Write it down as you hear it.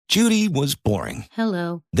Judy was boring.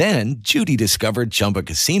 Hello. Then Judy discovered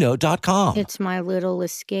ChumbaCasino.com. It's my little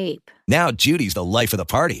escape. Now Judy's the life of the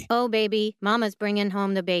party. Oh, baby, mama's bringing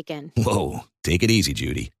home the bacon. Whoa, take it easy,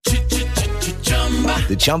 Judy.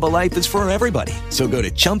 The Chumba life is for everybody. So go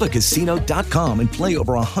to ChumbaCasino.com and play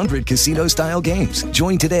over 100 casino-style games.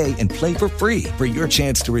 Join today and play for free for your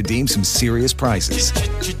chance to redeem some serious prizes.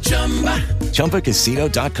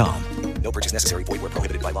 ChumbaCasino.com. No purchase necessary. Void where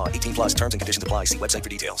prohibited by law. 18 plus terms and conditions apply. See website for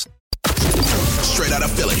details. Straight out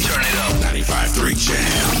of Philly. Turn it up. 95.3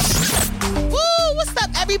 Jams. Woo! What's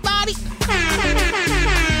up, everybody?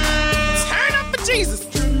 Turn up for Jesus.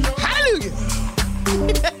 Hallelujah.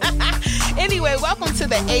 Anyway, welcome to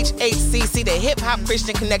the Hhcc, the Hip Hop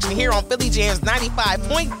Christian Connection here on Philly Jams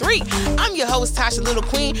 95.3. I'm your host, Tasha Little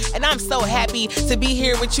Queen, and I'm so happy to be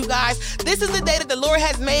here with you guys. This is the day that the Lord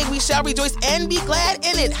has made. We shall rejoice and be glad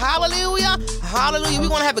in it. Hallelujah. Hallelujah. We're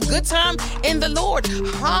going to have a good time in the Lord.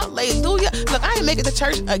 Hallelujah. Look, I ain't making it to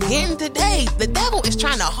church again today. The devil is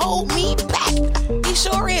trying to hold me back. He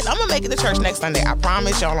sure is. I'm going to make it to church next Sunday. I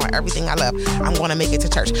promise y'all on everything I love. I'm going to make it to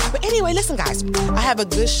church. But anyway, listen, guys. I have a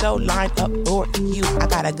good show lined up for you. I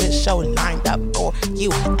got a good show lined up for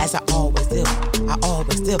you, as I always do. I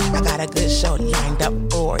got a good show lined up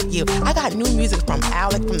for you. I got new music from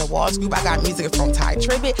Alec from the Walls Group. I got music from Ty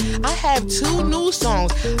Tribbett. I have 2 new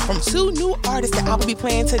songs from 2 new artists that I will be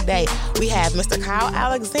playing today. We have Mr. Kyle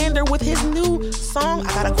Alexander with his new song,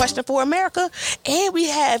 I Got a Question for America. And we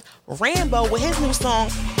have Rambo with his new song,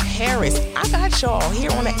 Paris. I got y'all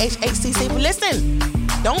here on the Hhcc. But listen,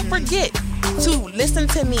 don't forget to listen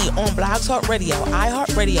to me on Blog Talk Radio,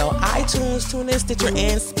 iHeartRadio, iTunes, TuneIn, Stitcher,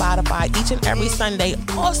 and Spotify each and every Sunday.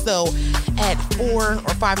 Also at 4 or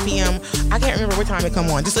 5 p.m. I can't remember what time it come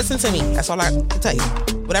on. Just listen to me. That's all I can tell you.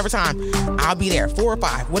 Whatever time, I'll be there. 4 or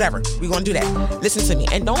 5, whatever. We're going to do that. Listen to me.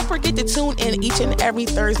 And don't forget to tune in each and every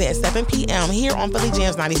Thursday at 7 p.m. here on Philly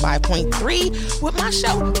Jams 95.3 with my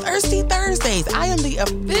show, Thirsty Thursdays. I am the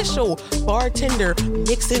official bartender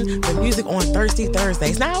mixing the music on Thirsty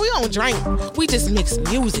Thursdays. Now, we don't drink. We just mix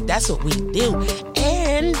music. That's what we do.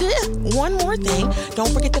 And one more thing,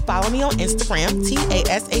 don't forget to follow me on Instagram,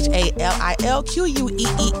 TASHALILQUEEN,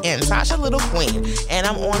 Tasha Little Queen. And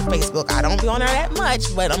I'm on Facebook. I don't be on there that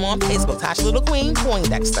much, but I'm on Facebook, Tasha Little Queen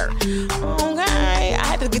Poindexter. Okay, I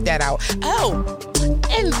had to get that out. Oh,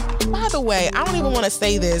 and by the way, I don't even want to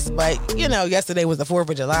say this, but you know, yesterday was the 4th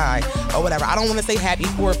of July or whatever. I don't want to say happy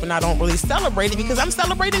 4th and I don't really celebrate it because I'm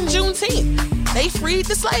celebrating Juneteenth. They freed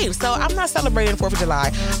the slaves, so I'm not celebrating 4th of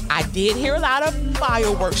July. I did hear a lot of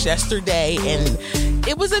fireworks yesterday, and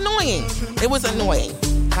it was annoying.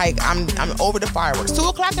 Like, I'm over the fireworks. 2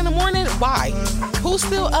 o'clock in the morning? Why? Who's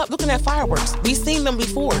still up looking at fireworks? We've seen them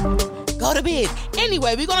before. Go to bed.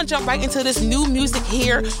 Anyway, we're going to jump right into this new music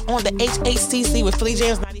here on the Hhcc with Philly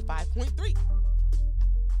Jams 95.3.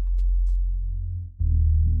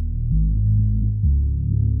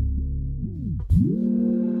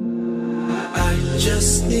 I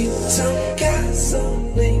just need some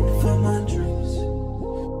gasoline for my dreams.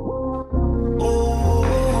 Oh,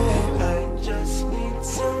 I just need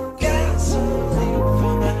some gasoline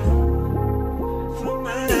for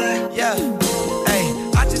my life. Yeah, hey,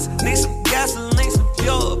 I just need some gasoline, some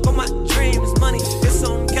fuel for my dreams. Money, it's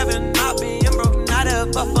on Kevin, I'll be broke, not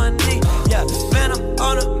ever funny. Yeah, man, I'm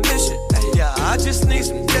on a mission. Yeah, I just need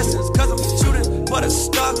some distance, cause I'm shooting for the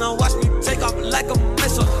stars. Now watch me take off like a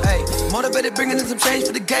missile. Hey, motivated, bringing in some change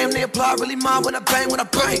for the game. They apply really mind when I bang, when I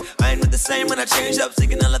bang. I ain't with the same when I change up,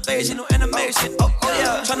 seeking elevation, no animation. Oh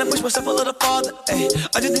yeah, trying to push myself a little farther. Hey,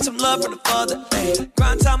 I just need some love from the father. Hey,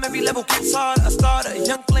 grind time, every level gets harder. I start a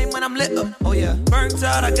young flame when I'm lit up. Oh yeah, burnt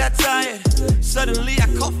out, I got tired. Suddenly I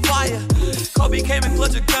caught fire. Kobe came and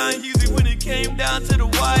clutched a gun, easy when it came down to the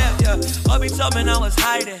wire. Yeah, Bobby told me I was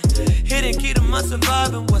hiding. Hidden key to my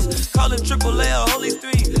surviving was calling AAA a holy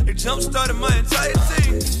 3. It jump started my entire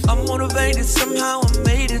team. I'm motivated, somehow I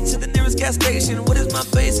made it to the nearest gas station. What is my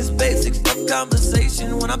basis? Basics, fuck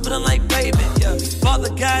conversation when I'm feeling like baby. Yeah, Father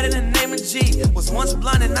God in the name of G. Was once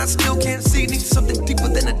blind and I still can't see. Need something deeper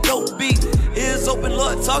than a dope beat. Ears open,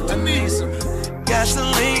 Lord, talk to me. Some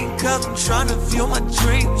gasoline, cause I'm trying to fuel my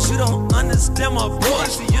dreams. You don't understand my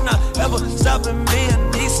voice, so you're not ever stopping me. I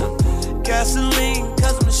need some gasoline,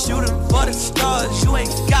 cause I'm shooting for the stars. You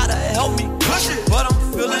ain't gotta help me push it, but I'm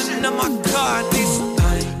feeling in my car. I need some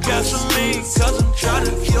gasoline, cause I'm trying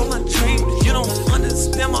to fuel my dreams. You don't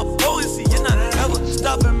understand my voice, so you're not ever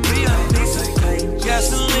stopping me. I need some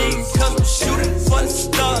gasoline, cause I'm shooting for the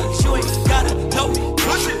stars. You ain't gotta help me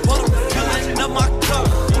push it, but I'm feeling in my car.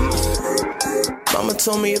 Mama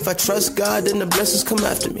told me if I trust God, then the blessings come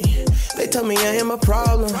after me. They tell me I am a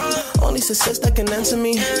problem, only success that can answer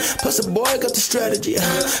me. Plus a boy got the strategy,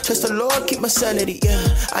 trust the Lord, keep my sanity,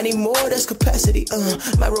 I need more, that's capacity,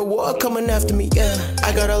 my reward coming after me,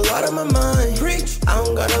 I got a lot on my mind, preach. I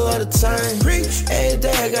don't got a lot of time, preach. Every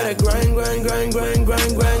day I gotta grind.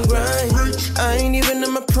 I ain't even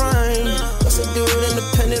in my prime, plus I do it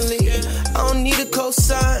independently. I don't need a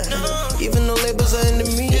cosign, even though labels are into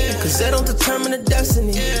me, cause they don't determine the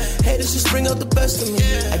destiny. Haters just bring out the best of me.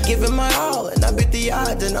 I give it my all and I beat the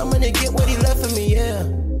odds, and I'm gonna get what he left for me,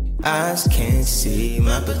 Eyes can't see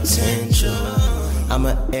my potential. I'm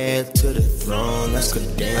an heir to the throne, that's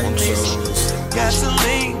credentials.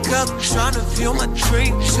 Gasoline, cause I'm trying to fuel my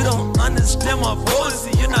dreams. You don't understand my voice,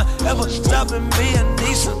 and you're not ever stopping me. I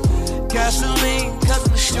need some gasoline, cause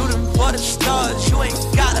I'm shooting for the stars. You ain't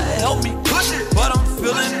gotta help me push it, but I'm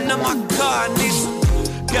feeling in my car. I need some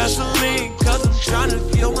gasoline, cause I'm trying to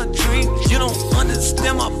fuel my dreams. You don't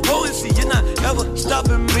understand my voice, and you're not ever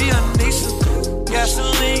stopping me. I need some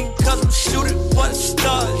gasoline, cause I'm shooting for the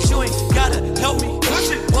stars. You ain't gotta help me push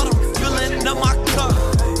it, but I'm feeling in my car.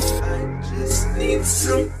 I just need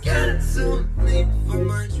some gasoline for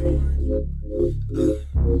my dreams.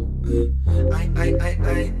 I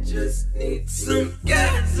just need some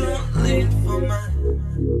gasoline for my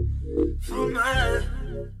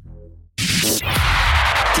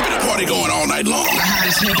Keeping the party going all night long. The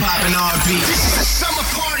hottest hip-hop and R&B. This is the summer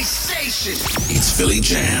party station. It's Philly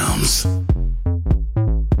Jams.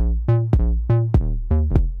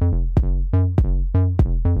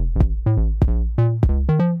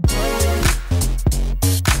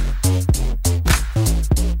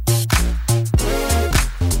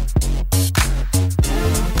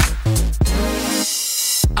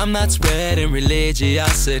 I'm not spreading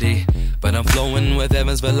religiosity, but I'm flowing with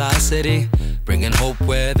heaven's velocity, bringing hope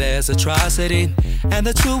where there's atrocity, and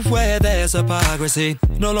the truth where there's hypocrisy.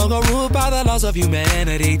 No longer ruled by the laws of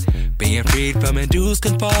humanity, being freed from induced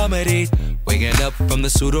conformity, waking up from the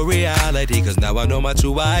pseudo-reality, cause now I know my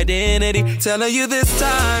true identity. Telling you this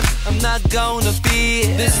time, I'm not gonna fear.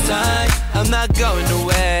 This time, I'm not going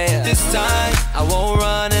nowhere. This time, I won't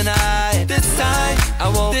run and hide. This time, I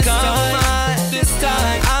won't compromise. This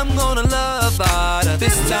time, I'm gonna love harder.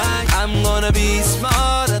 This time, I'm gonna be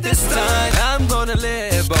smarter. This time, I'm gonna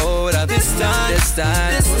live bolder. This time,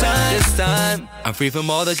 I'm free from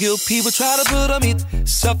all the guilt people try to put on me.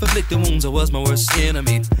 Self-inflicted wounds, I was my worst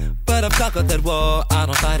enemy, but I've conquered that war, I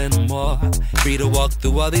don't fight anymore. Free to walk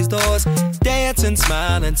through all these doors, dancing,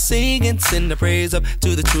 smiling, singing, sing the praise up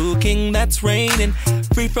to the true king that's reigning.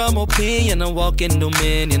 Free from opinion, I walk in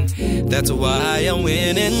dominion, that's why I'm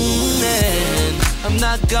winning. And I'm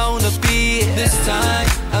not gonna be this time,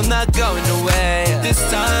 I'm not going away. This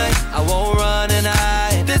time, I won't run and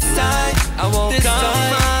hide. This time, I won't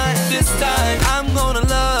compromise. This time, I'm gonna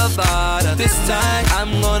love harder. This time,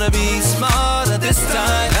 I'm gonna be smarter. This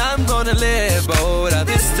time, I'm gonna live bolder.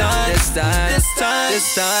 This time,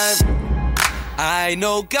 I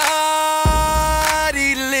know God,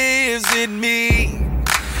 He lives in me.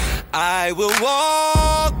 I will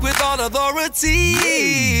walk with all authority.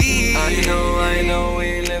 I know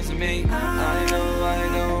He lives in me. I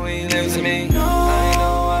know He lives in me. I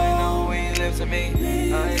know He lives in me.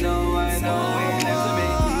 I know He lives in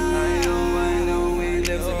me. I know He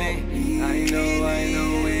lives in me. I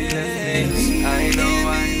know He lives in me. I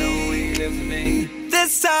know He lives in me.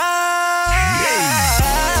 This time,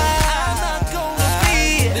 I'm not gonna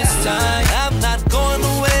be. This time, I'm not going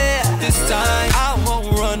nowhere. This time, I won't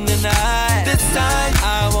run and hide. This time,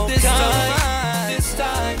 I won't come. This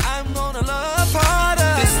time, I'm gonna love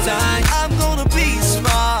harder. This time, I'm gonna be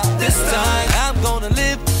smart. This time, I'm gonna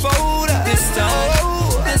live bolder. This time,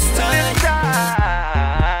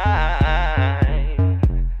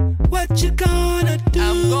 what you gonna do?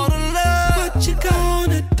 I'm gonna love. What you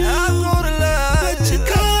gonna do? I'm gonna love. What you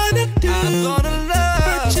gonna do? I'm gonna love.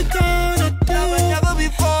 What you gonna do? Like never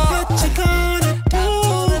before. What you gonna do? I'm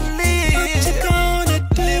gonna live. What you gonna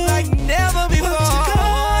do? Live like never before.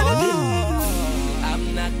 What you gonna do? I'm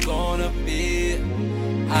not gonna fear.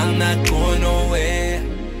 I'm not going nowhere.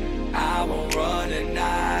 I won't run and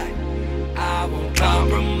hide. I won't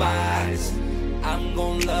compromise. I'm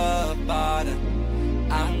gonna love harder.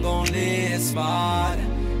 I'm gonna live smarter.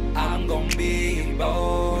 I'm gonna be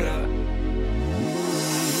bolder.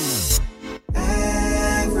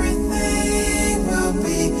 Everything will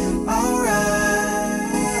be alright.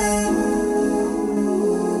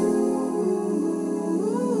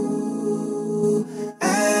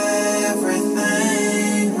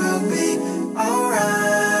 Everything will be alright.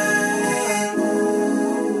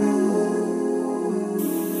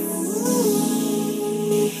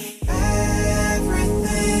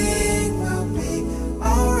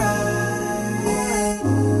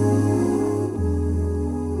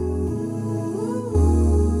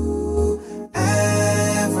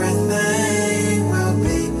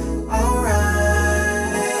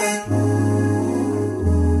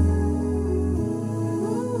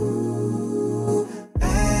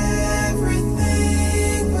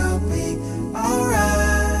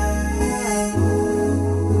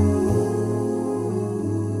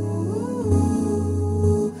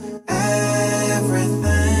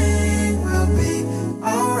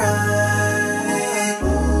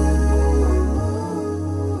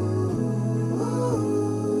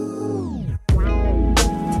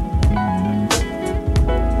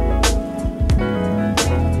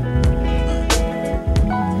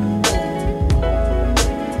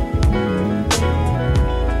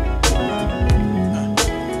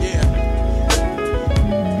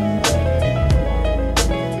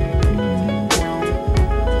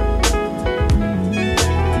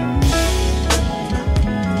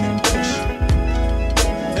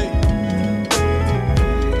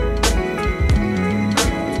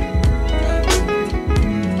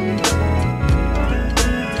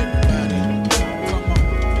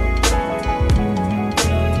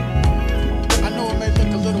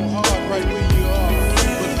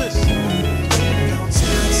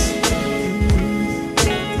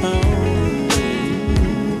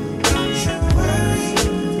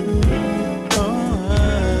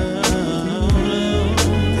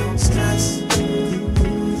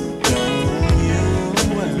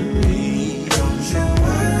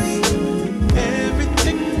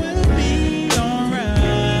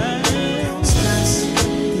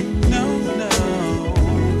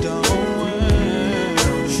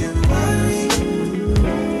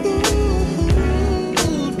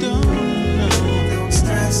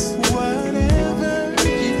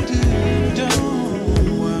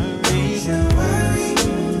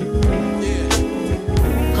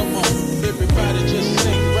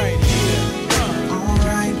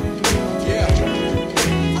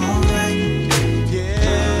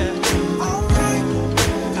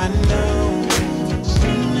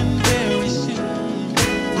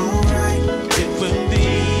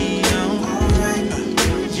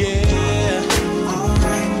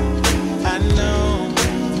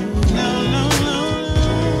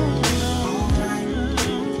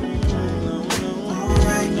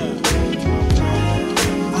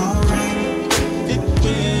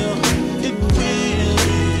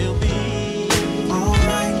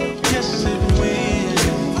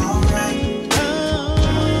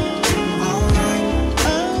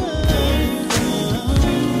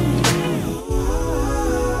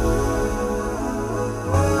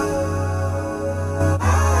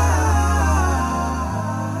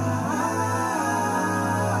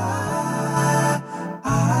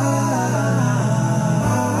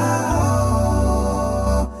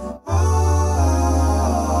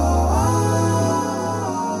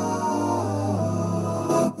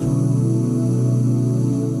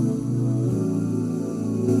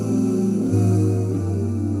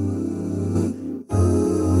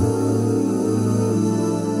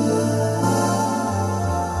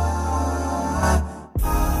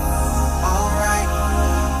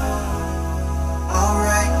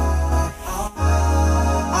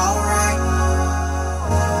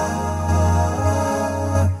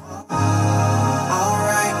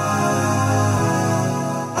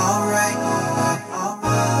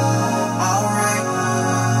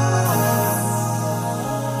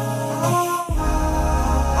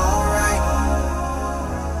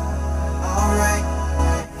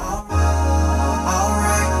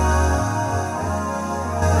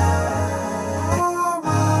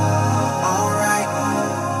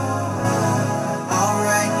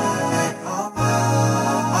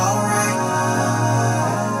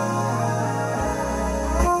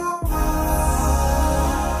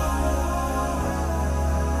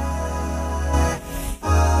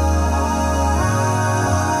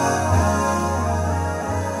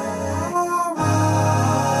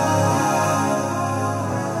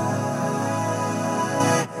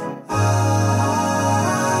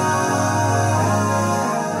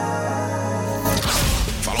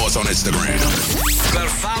 us on Instagram. You better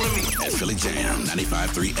follow me at Philly Jam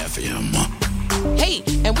 95.3 FM. Hey,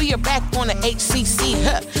 and we are back on the HCC,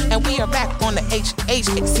 and we are back on the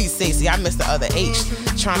Hhcc. See, I missed the other H,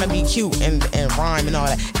 trying to be cute and rhyme and all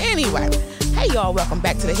that. Anyway, hey y'all, welcome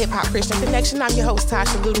back to the Hip Hop Christian Connection. I'm your host,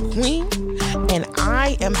 Tasha Little Queen, and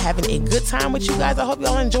I am having a good time with you guys. I hope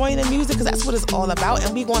y'all enjoying the music, because that's what it's all about,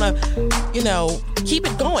 and we want to, keep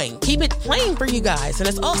it going, keep it playing for you guys. And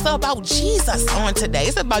it's also about Jesus on today.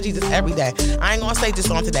 It's about Jesus every day. I ain't gonna say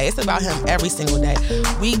just on today. It's about him every single day.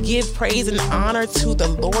 We give praise and honor to the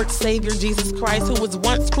Lord Savior Jesus Christ, who was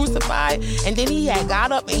once crucified, and then he had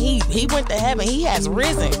got up and he went to heaven. He has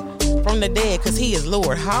risen from the dead, because he is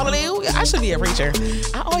Lord. Hallelujah. I should be a preacher.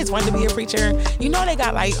 I always wanted to be a preacher. You know they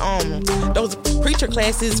got like those preacher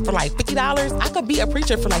classes for like $50. I could be a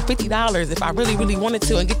preacher for like $50 if I really, really wanted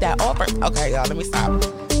to and get that offer. Okay, y'all, let me stop.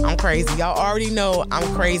 I'm crazy. Y'all already know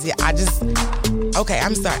I'm crazy. Okay,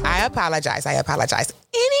 I'm sorry. I apologize.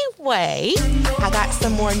 Anyway, I got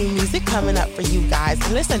some more new music coming up for you guys.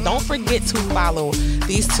 And listen, don't forget to follow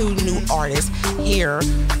these two new artists here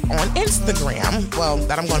on Instagram. Well,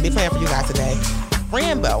 that I'm going to be playing for you guys today.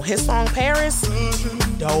 Rambo, his song Paris,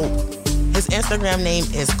 dope. His Instagram name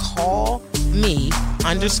is callme_Rambo_.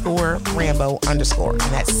 And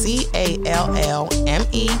that's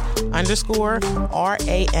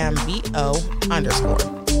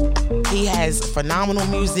CALLME_RAMBO_. He has phenomenal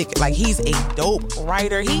music. Like, he's a dope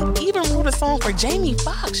writer. He even wrote a song for Jamie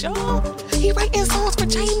Foxx, y'all. He writing songs for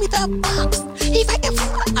Jamie the Foxx. He writing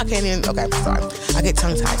for... I can't even... Okay, I'm sorry. I get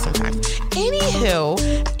tongue-tied sometimes. Anywho,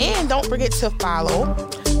 and don't forget to follow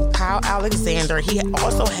Kyle Alexander. He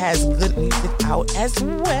also has good music out as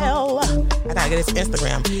well. I gotta get his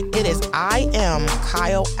Instagram. It is I am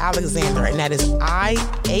Kyle Alexander, and that is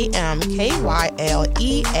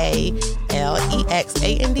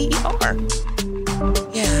IAMKYLEALEXANDER.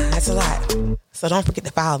 Yeah, that's a lot. So don't forget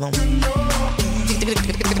to follow them.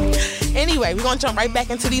 Anyway, we're gonna jump right back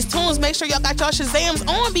into these tunes. Make sure y'all got y'all Shazams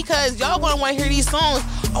on, because y'all gonna want to hear these songs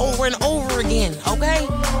over and over again, okay?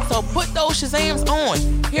 So put those Shazams on.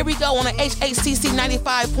 Here we go on the Hhcc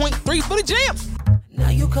 95.3 for the jams. Now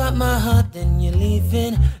you caught my heart, then you're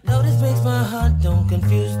leaving. No, this breaks my heart, don't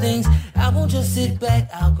confuse things. I won't just sit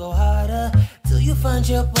back, I'll go harder till you find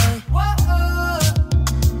your way. Whoa.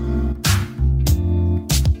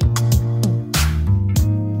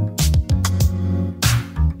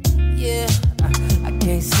 Yeah, I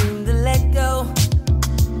can't seem to let go.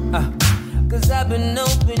 Cause I've been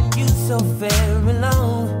hoping you so very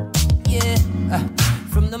long. Yeah,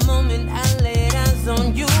 from the moment I laid eyes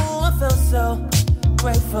on you, I felt so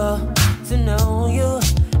grateful to know you.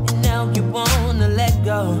 And now you wanna let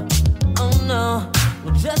go. Oh no,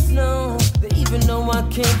 well just know that even though I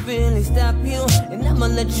can't really stop you, and I'ma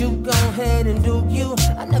let you go ahead and do you,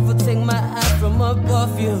 I never take my eye from up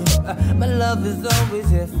off you. My love is always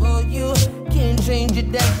here for you. Can't change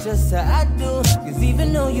it, that's just how I do. Cause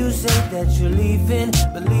even though you say that you're leaving,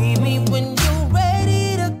 believe me when you're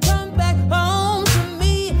ready to come back home to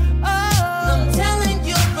me. Oh, I'm telling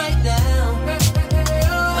you right now, I'm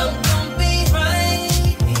gonna be right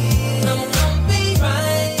here. I'm gonna be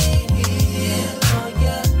right here for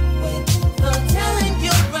you. I'm telling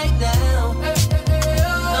you right now,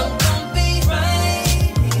 I'm gonna be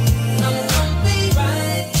right here. I'm gonna be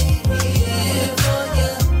right here for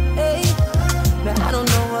you. Hey, now I don't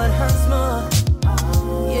know what hurts more.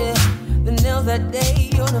 Yeah, the nails that day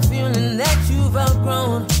or the feeling that you've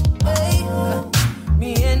outgrown. Hey,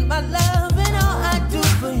 me and my love and all I do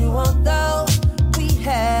for you, although we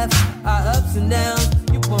have our ups and downs.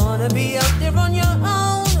 You wanna be out there on your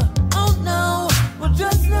own. Oh no, well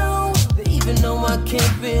just know that even though I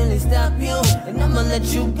can't really stop you, and I'ma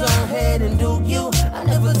let you go ahead and do you, I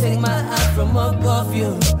never take my eye from up off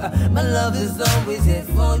you. My love is always here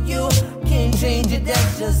for you. Can't change it,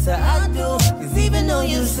 that's just how I do. Cause even though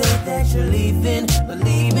you say that you're leaving,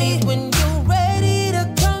 believe me when you're ready to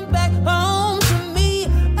come back home to me.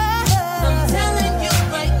 I'm telling you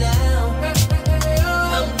right now, I'm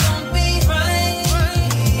gonna be right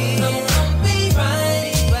here. I'm gonna be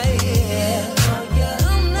right here for you.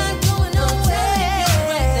 I'm not going nowhere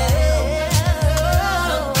right now.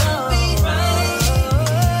 I'm gonna be right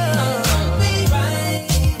here. I'm gonna be right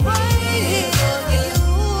here for you.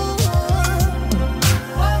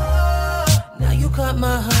 Now you caught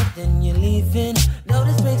my heart, then you're leaving. No,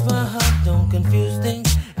 this breaks my heart, don't confuse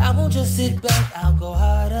things. I won't just sit back, I'll go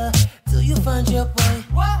harder till you find your way.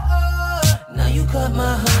 Now you caught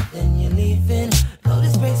my heart, then you're leaving. No,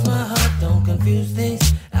 this breaks my heart, don't confuse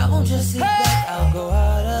things. I won't just sit back, I'll go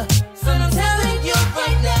harder. So I'm telling you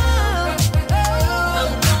right now,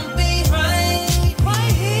 I'm gonna be right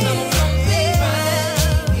here.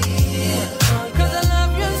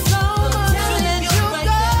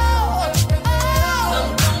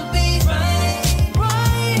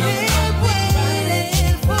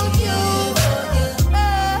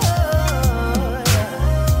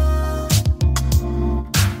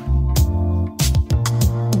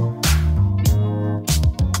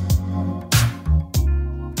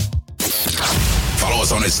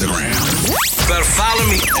 us on Instagram. Better follow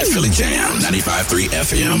me at Philly Jam 95.3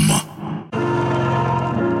 FM.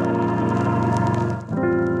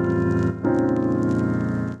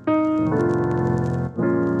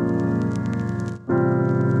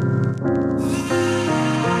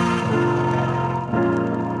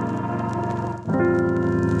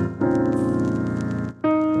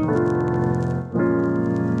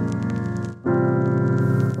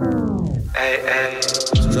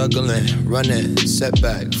 Struggling, running,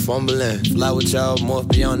 setback, fumbling. Fly with y'all, more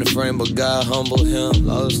beyond the frame, but God humbled him.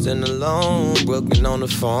 Lost and alone, broken on the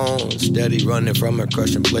phone. Steady running from a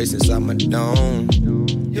crushing place inside my dome.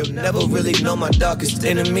 You'll never really know my darkest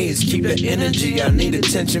enemies. Keep the energy, I need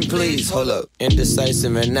attention, please. Hold up.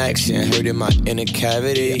 Indecisive in action, hurting my inner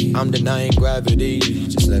cavity. I'm denying gravity,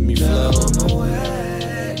 just let me flow.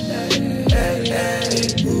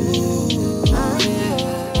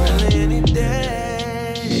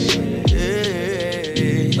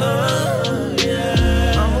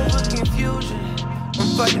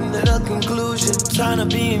 Fighting at a conclusion, trying to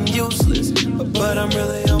be useless, but I'm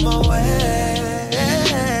really on my way.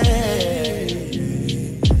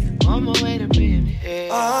 On my way to being here.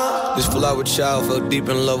 This flower child fell deep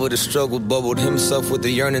in love with the struggle, bubbled himself with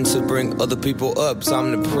the yearning to bring other people up.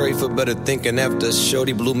 Time to pray for better thinking after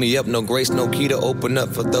shorty blew me up. No grace, no key to open up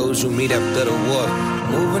for those who meet after the war.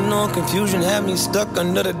 Moving on, confusion had me stuck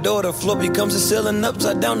under the door. The floor becomes a ceiling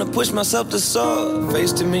upside down to push myself to soar.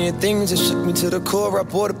 Faced too many things that shook me to the core. I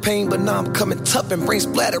bore the pain, but now I'm coming tough and brain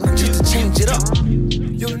splattering just to change it up.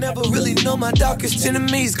 You'll never really know my darkest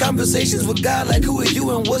enemies. Conversations with God like who are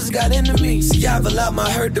you and what's got into me. See, I've allowed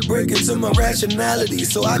my hurt to break into my rationality,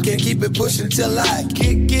 so I can't keep it pushing till I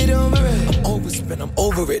get over it. I'm overspent, I'm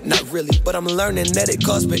over it, not really, but I'm learning that it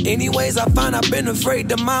costs. But anyways, I find I've been afraid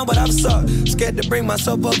to mind what I've saw. Scared to bring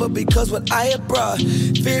myself over because what I have brought.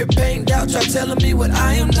 Fear, pain, doubt, try telling me what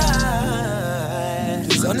I am not.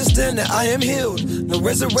 Please understand that I am healed. No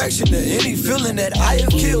resurrection to any feeling that I have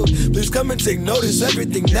killed. Please come and take notice,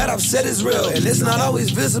 everything that I've said is real. And it's not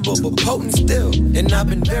always visible, but potent still. And I've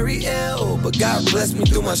been very ill, but God blessed me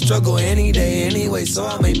through my struggle any day anyway. So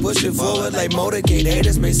I may push it forward like motorcade.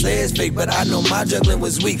 Haters may say it's fake, but I know my juggling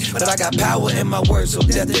was weak. But I got power in my words, so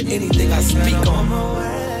death to anything I speak on.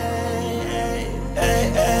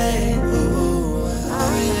 Hey, hey, ooh,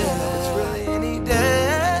 yeah. It's really any day.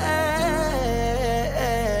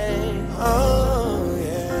 Oh,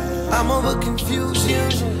 yeah. I'm over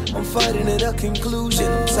confusion. I'm fighting at a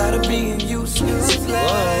conclusion. I'm tired of being useless. Boy,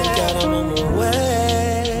 God, I'm on my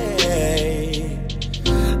way.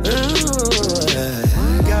 Ooh,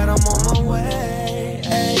 God, I'm on my way.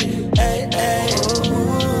 Hey, hey, hey.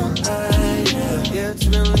 Ooh, yeah, it's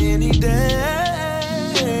really any day.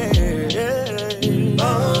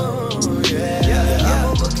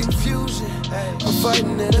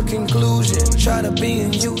 Fighting at a conclusion, try to be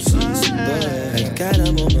useless, but God,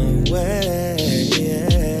 I'm on my way.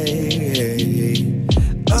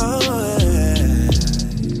 Oh,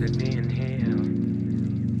 to being healed.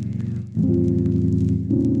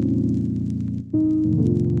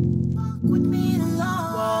 Walk with me,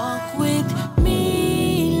 Lord. Walk with me,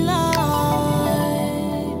 Lord.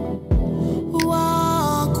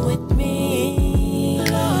 Walk with me,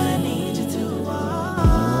 Lord. I need you to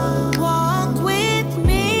walk. Walk with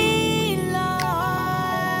me.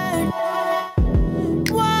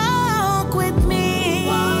 Why?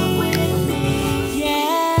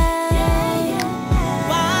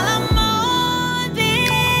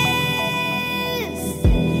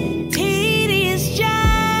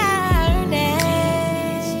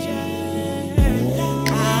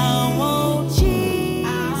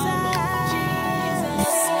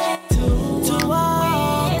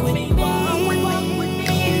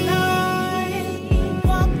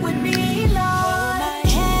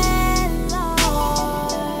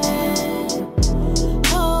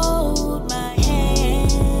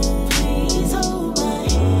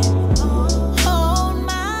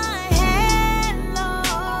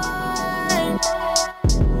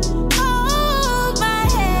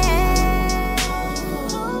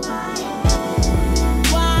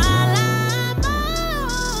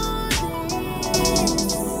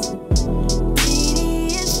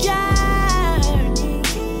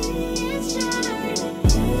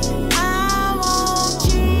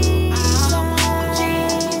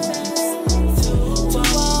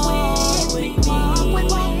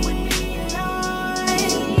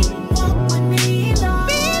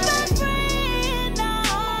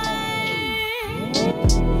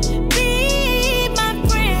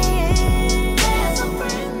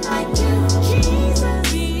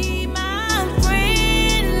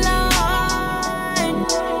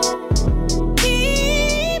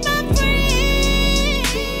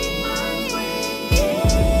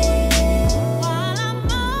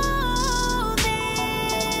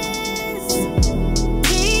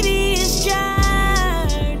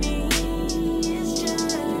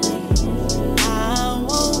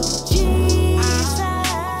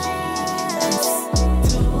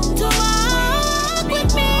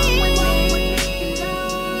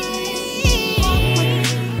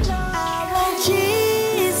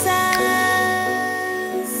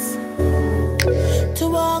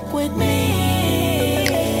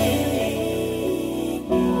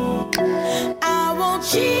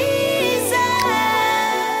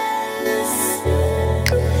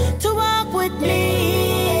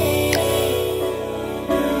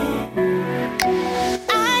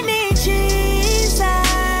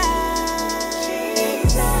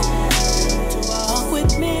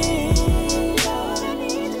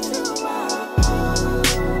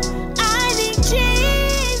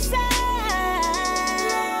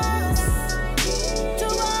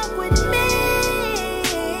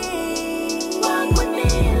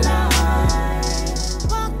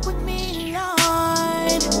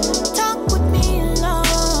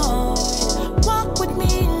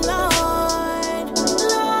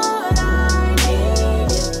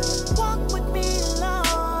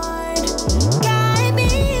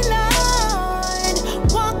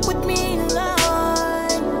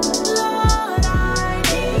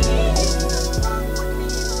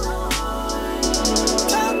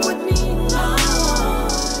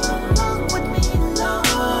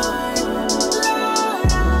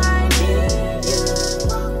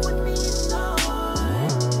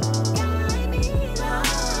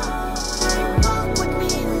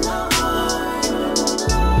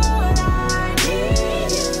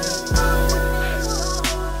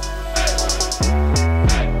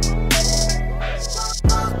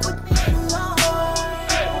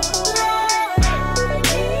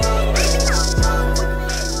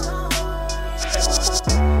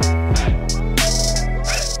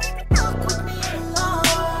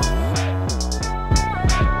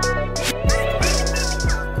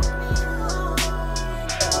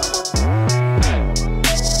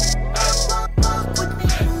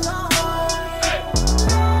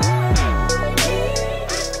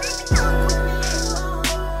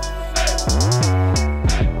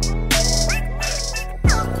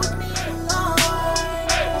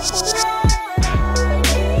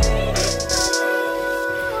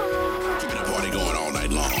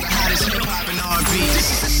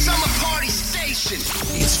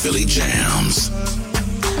 Philly Jams.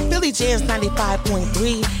 Philly Jams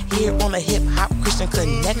 95.3 here on the Hip Hop Christian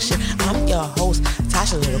Connection. I'm your host,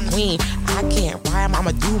 Tasha Little Queen. I can't rhyme,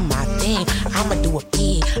 I'ma do my thing. I'ma do it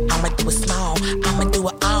big, I'ma do it small, I'ma do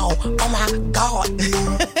it all. Oh my God.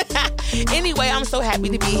 Anyway, I'm so happy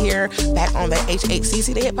to be here back on the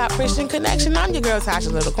Hhcc, the Hip Hop Christian Connection. I'm your girl,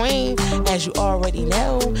 Tasha Little Queen. As you already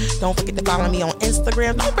know, don't forget to follow me on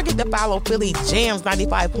Instagram. Don't forget to follow Philly Jams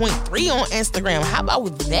 95.3 on Instagram. How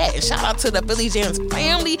about that? And shout out to the Philly Jams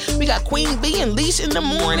family. We got Queen B and Leash in the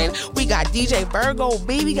morning. We got DJ Virgo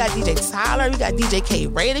B. We got DJ Tyler. We got DJ K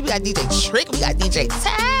Rated. We got DJ Trick. We got DJ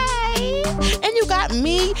Tay. And you got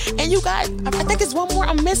me. And you got, I think it's one more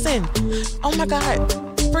I'm missing. Oh my God.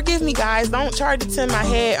 Forgive me, guys. Don't charge it to my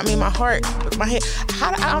head. I mean, my heart, my head.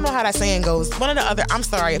 I don't know how that saying goes. One or the other. I'm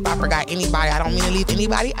sorry if I forgot anybody. I don't mean to leave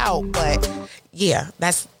anybody out, but yeah,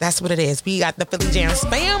 that's what it is. We got the Philly Jams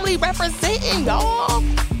family representing, y'all.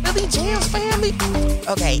 Philly Jams family.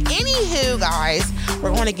 Okay, anywho, guys,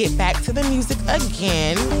 we're going to get back to the music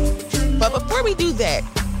again. But before we do that,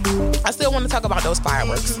 I still want to talk about those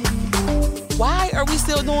fireworks. Why are we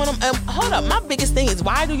still doing them? Hold up, my biggest thing is,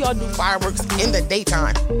 why do y'all do fireworks in the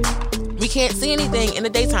daytime? We can't see anything in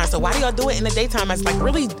the daytime, so why do y'all do it in the daytime? It's like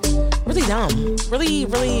really, really dumb. Really,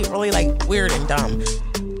 really, really like weird and dumb.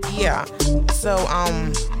 Yeah, so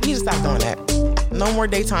we need to stop doing that. No more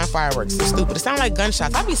daytime fireworks. It's stupid. It sounds like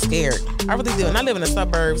gunshots. I'd be scared. I really do. And I live in the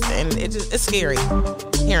suburbs, and it's scary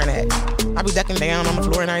hearing that. I be ducking down on the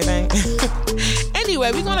floor and everything.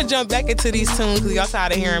 Anyway, we're going to jump back into these tunes because y'all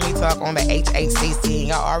tired of hearing me talk on the Hhcc.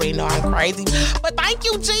 Y'all already know I'm crazy. But thank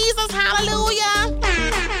you, Jesus. Hallelujah.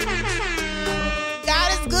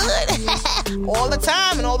 God is good. All the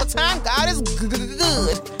time. And all the time, God is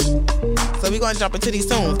good. So we're going to jump into these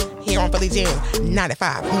tunes here on Philly Jams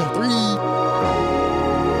 95.3.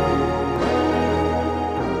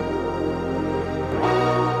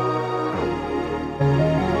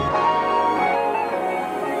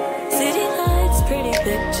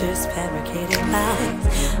 Pictures, fabricated lies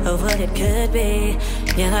of what it could be.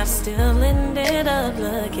 Yet I've still ended up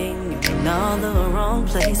looking in all the wrong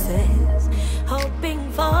places,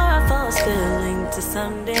 hoping for a false feeling to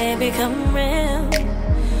someday become real.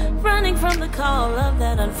 Running from the call of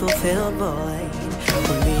that unfulfilled void,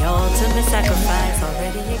 when the ultimate sacrifice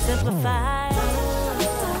already exemplified.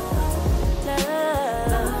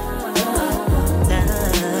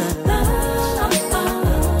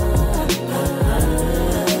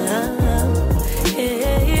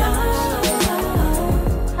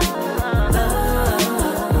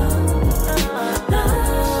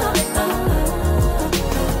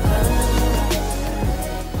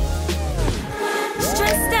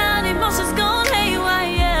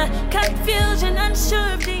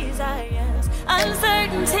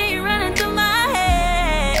 Uncertainty running through my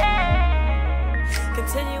head,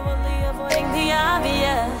 continually avoiding the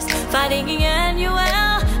obvious, fighting Emmanuel,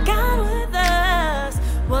 God with us.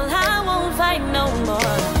 Well, I won't fight no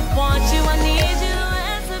more. Want you, I need you,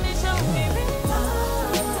 answer me, show me real.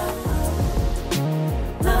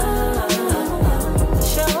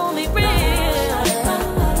 Show me real.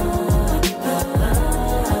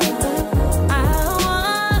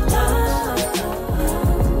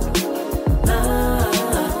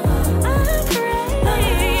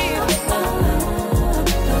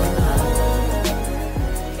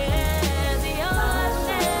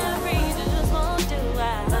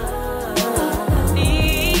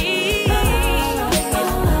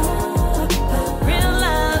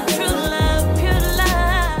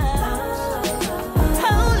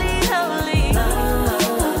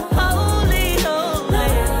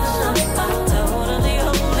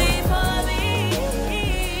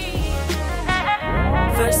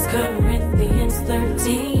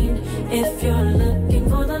 If you're looking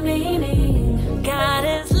for the meaning, God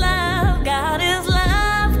is love, God is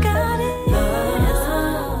love, God is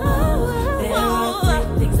love. There are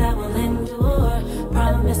 3 things I will endure.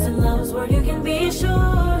 Promise and love's where you can be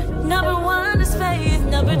sure. Number 1 is faith,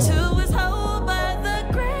 number 2 is hope, but the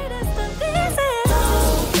greatest of these is,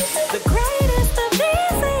 the greatest of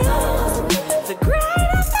these is, the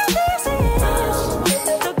greatest of these is,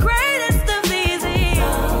 the greatest of these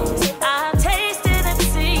is, I've tasted and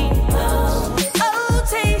seen. Oh,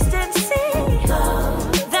 taste and see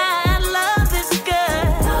that love is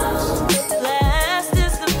good. Blessed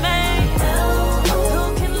is the man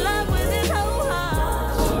who can love with his whole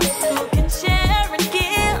heart, who can share and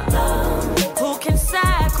give, who can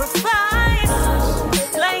sacrifice.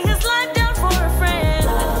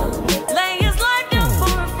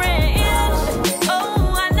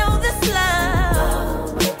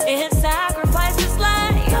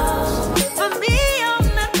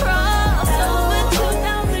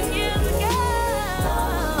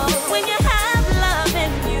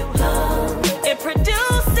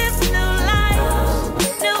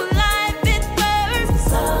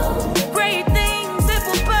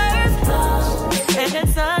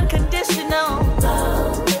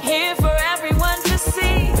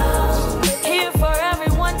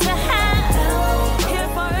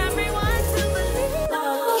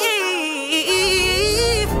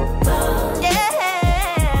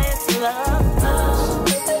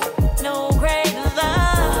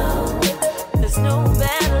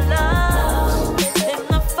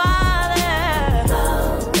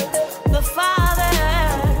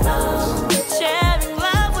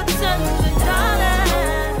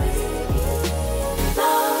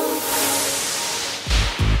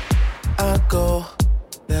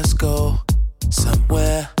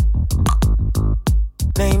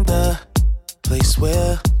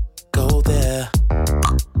 where, go there.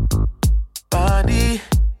 Body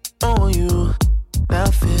on you, now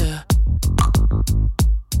fear.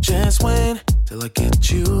 Just wait till I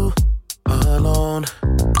get you alone.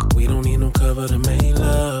 We don't need no cover to make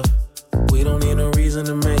love. We don't need no reason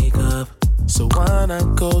to make up. So why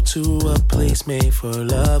not go to a place made for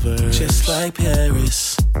lovers? Just like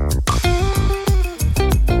Paris.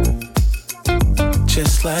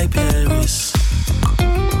 Just like Paris.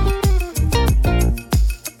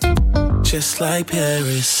 Just like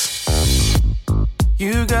Paris.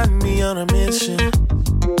 You got me on a mission.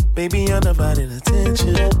 Baby, undivided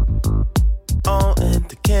attention. All in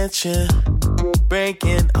the kitchen.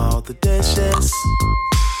 Breaking all the dishes.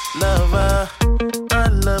 Lover, I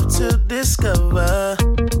love to discover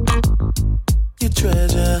your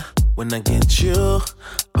treasure. When I get you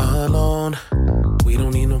alone, we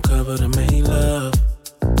don't need no cover to make love.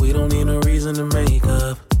 We don't need no reason to make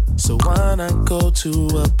up. So why not go to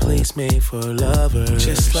a place made for lovers?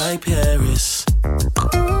 Just like Paris.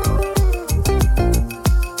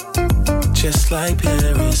 Just like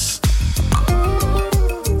Paris.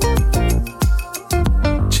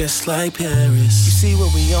 Just like Paris. You see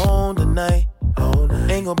what we on tonight? All night.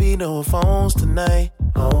 Ain't gonna be no phones tonight.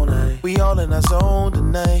 All night. We all in our zone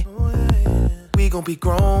tonight. We gon' be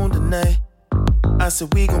grown tonight. I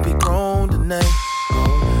said we gon' be grown tonight. All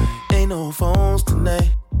night. Ain't no phones tonight.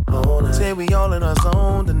 All night. Say we all in our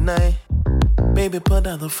zone tonight. Baby, put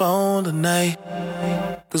down the phone tonight.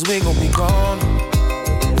 Cause we gon' be grown.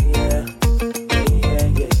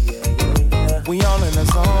 We all in our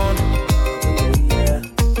zone.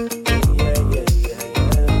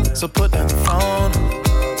 So put down the phone.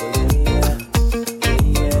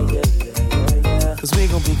 Cause we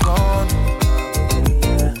gon' be gone.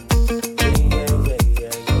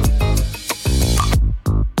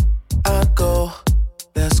 I go,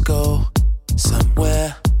 let's go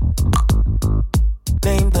somewhere.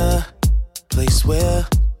 Name the place where,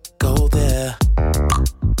 go there.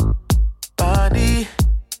 Body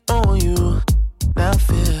on you, now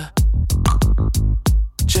fear.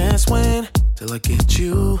 Just wait till I get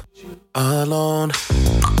you alone.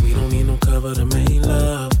 We don't need no cover to make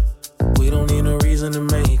love. We don't need no reason to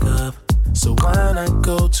make up. So why not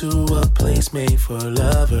go to a place made for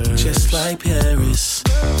lovers? Just like Paris.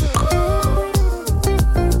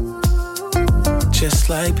 Just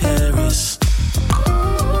like Paris.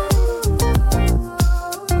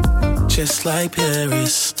 Just like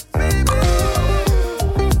Paris.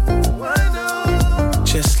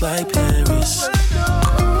 Just like Paris.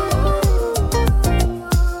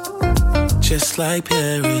 Just like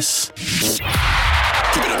Paris.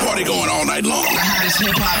 Keeping the party going all night long. The hottest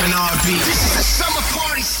hip-hop and R&B. This is the summer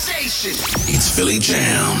party station. It's Philly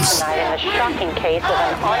Jams. Tonight in a shocking case of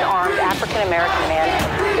an unarmed African-American man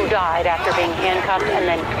who died after being handcuffed and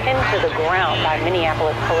then pinned to the ground by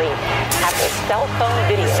Minneapolis police. After cell phone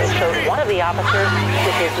video showed one of the officers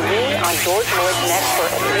with his knee on George Floyd's neck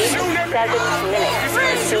for at least 7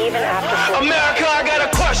 minutes, even after... America, I got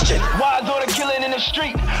a question. Why is all the killing in the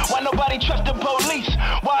street? Why nobody trusts the police?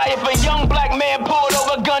 Why if a young black man pulled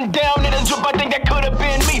over, gun down in his whip, I think that could have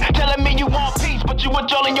been me. Telling me you want peace, but you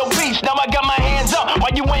withdraw in your peace. Now I got my hands up, why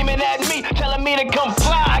you aiming at me? Telling me to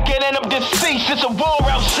comply, I can end up deceased. It's a war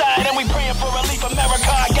outside and we praying for relief.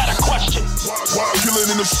 America, I got a question. Why killing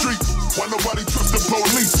in the street? Why nobody trusts the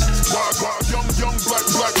police? Why young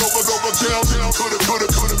black over down, could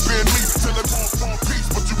have been me. Telling want peace,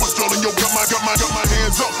 but you withdraw in your got my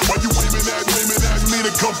hands up. Why you aiming at me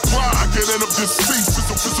to comply? I can end up deceased.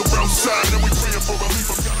 It's a round side and we praying for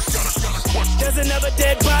relief. There's another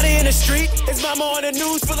dead body in the street. His mama on the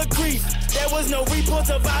news full of grief. There was no reports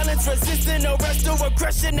of violence, resisting, arrest, or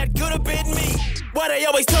aggression. That could have been me. Why they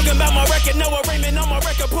always talking about my record? No arraignment on my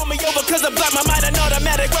record. Pull me over cause I'm black. My mind an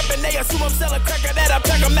automatic weapon. They assume I'm selling cracker that I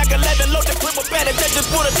pack a Mac 11. Load the clip with bandit. They just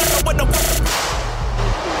pull the trigger with no...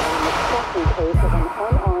 Shocking case of an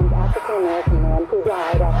unarmed African-American man who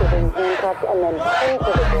died after being handcuffed and then pinned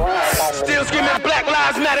to the ground by... Still screaming Black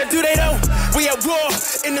Lives Matter, do they know? We at war,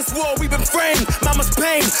 in this war we've been framed. Mama's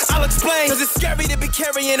pain, I'll explain. Cause it's scary to be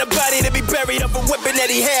carrying a body to be buried of a weapon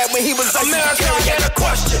that he had when he was America, I got a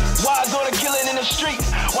question. Why is all the killing in the street?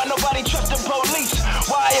 Why nobody trusts the police?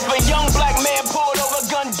 Why if a young black man pulled over,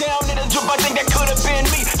 gun down in his whip, I think that could have been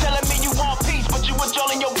me. Telling me you want peace, but you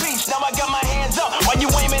withdraw in your peace. Now I got my hands up, why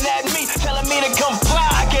you aiming at me? Telling me to comply,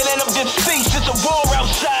 I can end up deceased. It's a war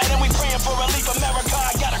outside and we praying for relief. America,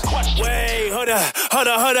 I got a question. Wait, hold up.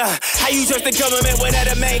 How you trust the government without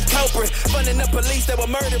a main culprit? Funding the police that were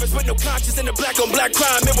murderers with no conscience in the black-on-black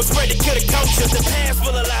crime. It was spread to kill the culture. The past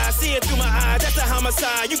full of lies, see it through my eyes. That's a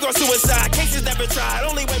homicide. You go suicide. Cases never tried.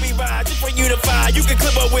 Only way we ride, just for unified. You can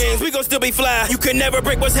clip our wings, we gon' still be fly. You can never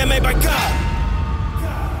break what's handmade by God.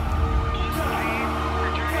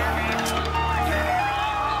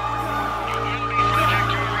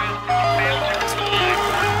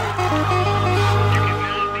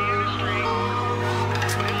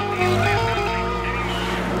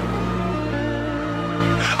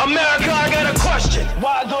 America, I got a question.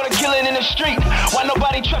 Why is all the killing in the street? Why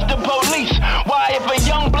nobody trust the police? Why if a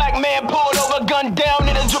young black man pulled over, gun down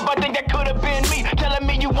in a drip, I think that could have been me. Telling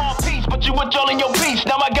me you want peace, but you withdrawing your peace.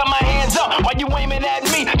 Now I got my hands up, why you aiming at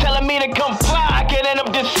me? Telling me to comply, I can end up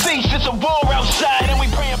deceased. It's a war outside and we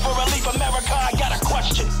praying for relief. America, I got a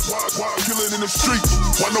question. Why killing in the street?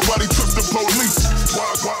 Why nobody trust the police? Why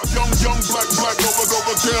young black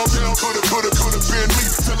over down, could have been me.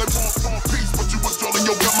 Telling want peace, but you withdrawing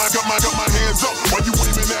your got my hands up. Why you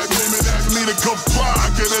aiming at me to comply? I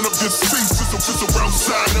can end up deceased. It's a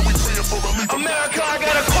outside and we praying for relief. America, I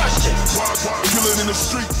got a question. Why killing in the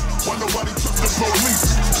street? Why nobody trust the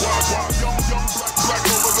police? Why young black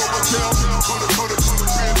over down, could have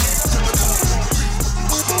been me.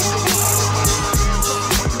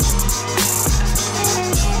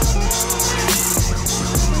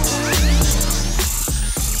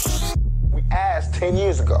 We asked 10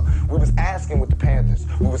 years ago. We was asking with the Panthers.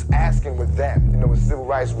 We was asking with them, with the civil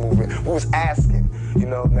rights movement. We was asking,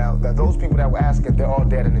 now those people that were asking, they're all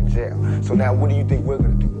dead and in jail. So now what do you think we're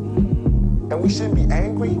gonna do? And we shouldn't be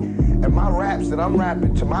angry. And my raps that I'm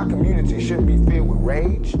rapping to my community shouldn't be filled with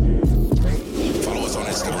rage. Follow us on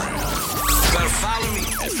Instagram. Gotta follow me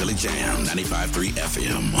at Philly Jam 95.3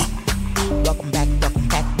 FM. Welcome back to the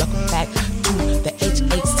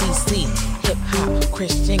Hhcc Hip Hop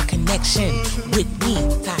Christian Connection with me,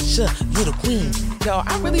 Tasha, Little Queen. Yo,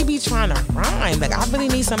 I really be trying to rhyme. Like, I really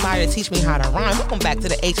need somebody to teach me how to rhyme. Welcome back to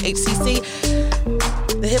the Hhcc,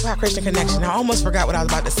 the Hip Hop Christian Connection. I almost forgot what I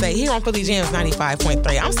was about to say. Here on Philly Jams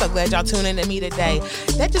 95.3. I'm so glad y'all tuned in to me today.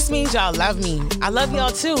 That just means y'all love me. I love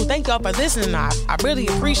y'all too. Thank y'all for listening. I really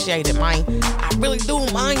appreciate it, man. I really do,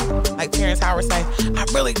 man. Like Terrence Howard say, I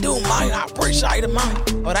really do, man. I appreciate it,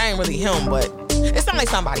 man. Well, that ain't really him, but it sounds like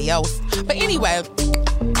somebody else. But anyway,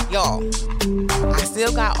 y'all, I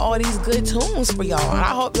still got all these good tunes for y'all. And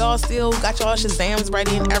I hope y'all still got y'all Shazams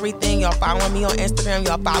ready and everything. Y'all following me on Instagram.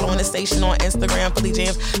 Y'all following the station on Instagram, Philly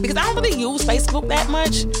Jams. Because I don't really use Facebook that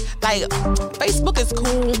much. Like, Facebook is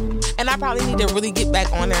cool. And I probably need to really get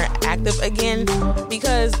back on there active again.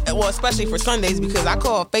 Because, well, especially for Sundays. Because I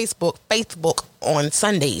call Facebook on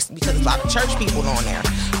Sundays. Because there's a lot of church people on there.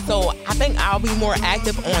 So I think I'll be more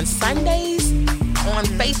active on Sundays on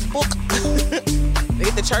Facebook. To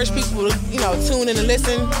get the church people to, tune in and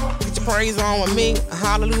listen. Get your praise on with me.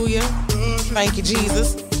 Hallelujah. Thank you,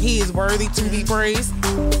 Jesus. He is worthy to be praised.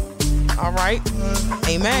 All right.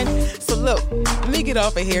 Amen. So look, let me get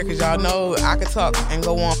off of here because y'all know I could talk and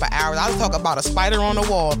go on for hours. I would talk about a spider on the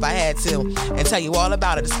wall if I had to and tell you all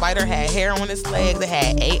about it. The spider had hair on its legs. It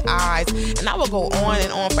had 8 eyes. And I would go on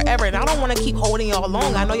and on forever. And I don't want to keep holding y'all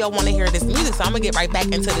long. I know y'all want to hear this music. So I'm going to get right back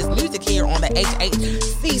into this music here on the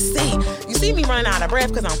Hhcc. You see me running out of breath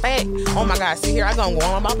because I'm fat. Oh my God. See here, I gonna go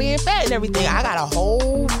on about being fat and everything. I got a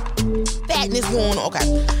whole fatness going on. Okay.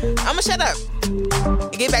 I'm going to shut up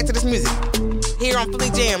and get back to this music. Here on Philly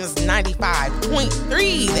Jams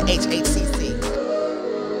 95.3, the Hhcc.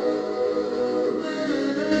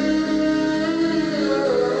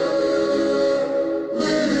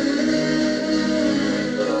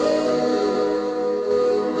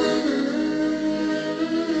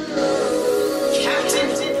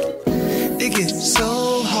 It gets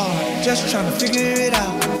so hard, just trying to figure it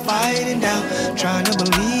out, fighting down, trying to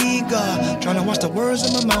believe God, trying to watch the words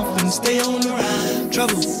in my mouth and stay on the ride.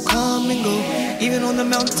 Trouble come and go, even on the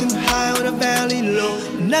mountain high or the valley low.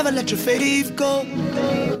 Never let your faith go.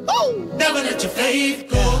 Oh, never let your faith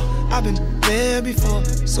go. I've been there before,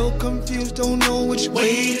 so confused, don't know which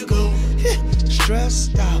way to go.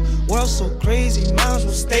 Stressed out, world so crazy, might as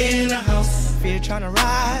well stay in the house. Fear trying to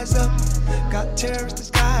rise up, got terrorists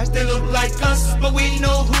disguised, they look like us, but we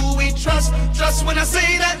know who we trust. Trust when I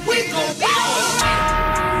say that we gon' be alright.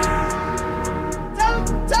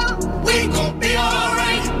 Tell 'em, we gon' be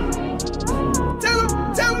alright.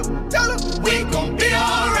 Tell 'em, we gon' be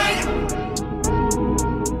alright.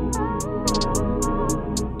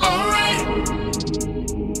 Alright.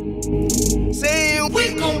 Saying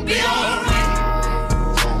we gon' be alright.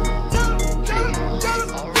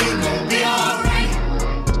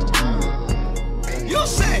 You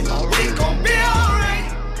say we gon' be alright.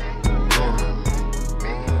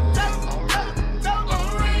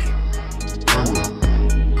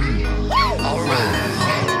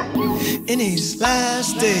 In these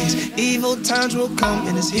last days, evil times will come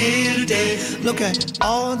and it's here today. Look at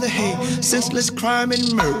all the hate, senseless crime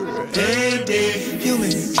and murder. Day,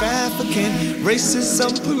 human trafficking,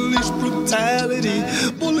 racism, police brutality,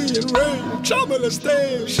 bullying, rape, child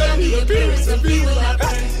molestation, shady appearance of evil.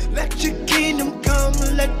 Let your kingdom come,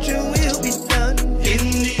 let your will be done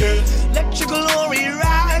in the earth. Let your glory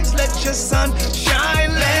rise, let your sun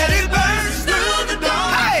shine, let it burn through the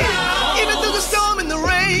dawn. Hey, even through the storm and the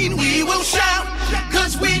rain, we will shout,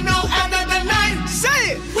 cause we know after the night,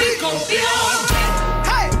 say it, we gon' be alright.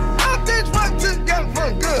 Hey, all things work together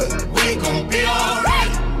for good. We gon' be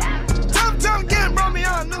alright. Tough time getting brought me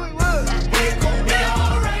on, knew it was. We gon' be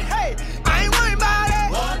alright. Hey, I ain't worried about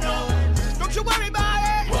it. Oh, no. Don't you worry about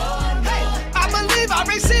it. Oh, no. Hey, I believe I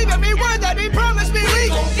receive every word that he promised me. We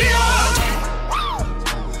gon' be alright.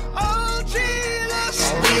 Oh,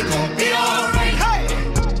 Jesus. We gon' be alright. Hey,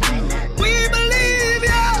 we believe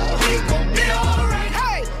ya. We gon' be alright.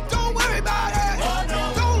 Hey, don't worry about it. Oh,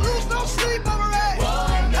 no. Don't lose no sleep over it. Oh,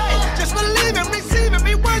 no. Hey, just believe and receive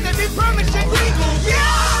every word that he promised you. We gon' be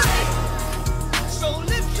alright. So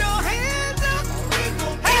lift your hands up. We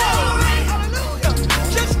gon' be alright. Hallelujah.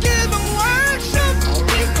 Just give him worship.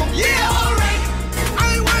 We gon' be alright.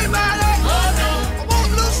 I ain't worried about it. Oh, no. I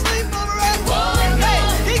won't lose sleep over it. Oh, no. Hey,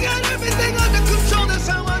 he got everything under control. That's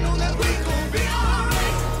how I know that we gon' be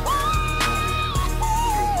alright.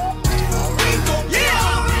 We gon' be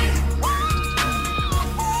alright.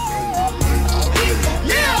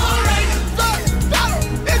 Yeah, alright. The battle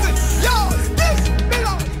isn't yours. This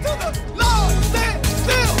belongs to the Lord. Stand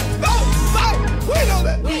still, don't fight. We know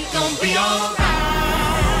that we gon' be alright.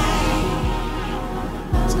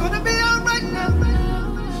 It's gonna be alright now.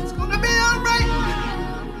 It's gonna be alright.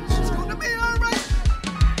 It's gonna be alright.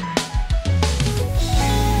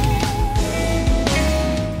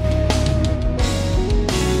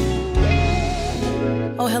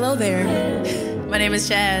 Oh, hello there. My name is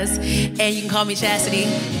Chaz, and you can call me Chastity.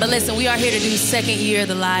 But listen, we are here to do second year of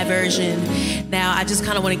the live version. Now, I just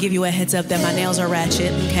kind of want to give you a heads up that my nails are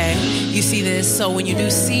ratchet, okay? You see this, so when you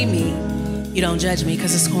do see me, you don't judge me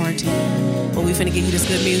because it's quarantine. But we finna give you this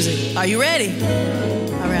good music. Are you ready?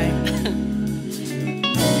 All right.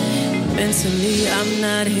 Mentally, I'm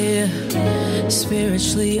not here.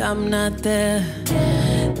 Spiritually, I'm not there.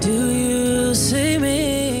 Do you see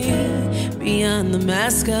me? Beyond the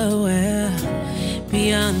mask I wear,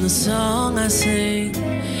 beyond the song I sing,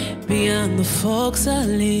 beyond the folks I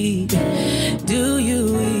lead. Do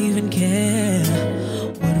you even care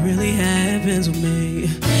what really happens with me?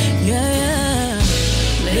 Yeah,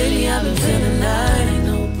 lately I've been feeling like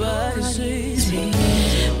nobody sees me.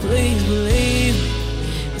 Please believe,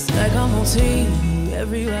 it's like I'm on TV.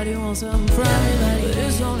 Everybody wants something from me, but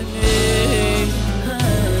it's only me.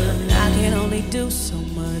 I can only do so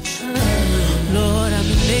much. Lord, I'm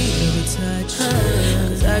in need of a touch,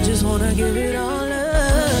 'cause I just wanna give it all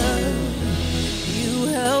up. You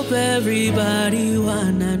help everybody,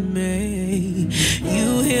 why not me?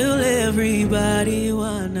 You heal everybody,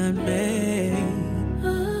 why not me?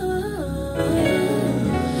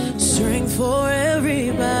 Strength for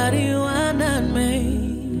everybody, why not me?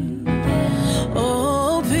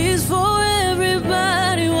 Oh, peace for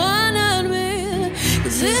everybody, why not me?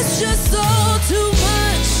 'Cause it's just all too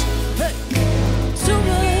much. Hey, too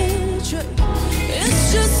much. It's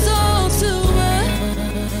just all too much.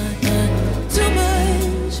 Too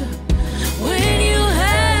much. When you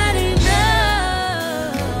had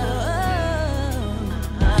enough,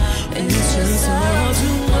 it's just all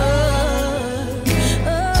too much.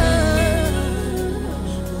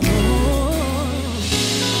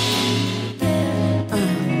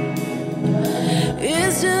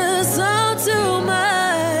 It's just all too much.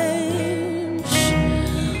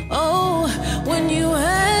 Oh, when you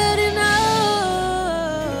had enough,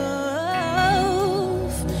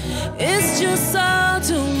 it's just all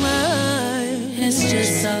too much. It's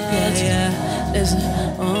just all, yeah. It's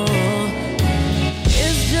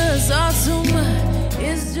just all too much.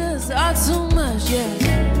 It's just all too much, yeah.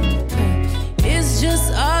 It's just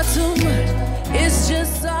all too much. It's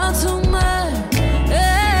just all too much.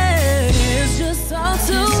 Hey, it's just all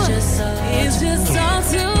too much. It's just all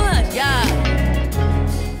too much, yeah.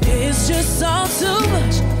 It's just all too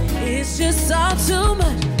much. It's just all too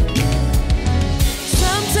much.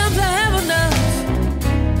 Sometimes I have enough.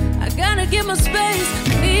 I gotta get my space.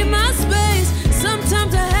 I need my space.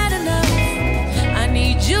 Sometimes I had enough. I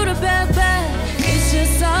need you to back. It's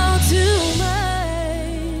just all too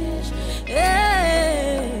much. Yeah.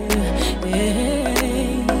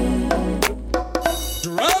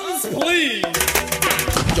 Drums, please.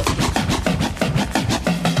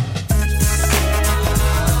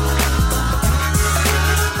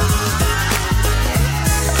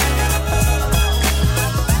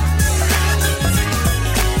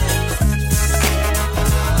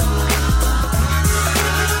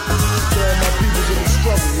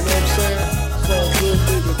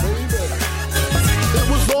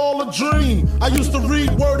 I used to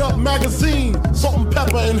read Word Up magazine, Salt and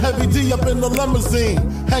Pepper and Heavy D up in the limousine,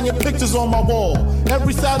 hanging pictures on my wall.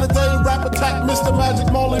 Every Saturday, rap attack, Mr.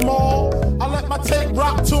 Magic Molly Mall. I let my tape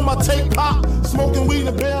rock till my tape pop, smoking weed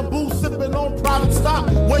and bamboo, sipping on private stock.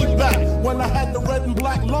 Way back when I had the red and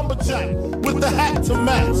black lumberjack with the hat to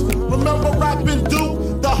match. Remember rapping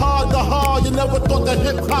Duke? The hard, you never thought that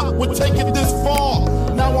hip-hop would take it this far.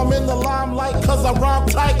 Now I'm in the limelight cause I rhyme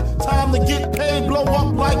tight. Time to get paid, blow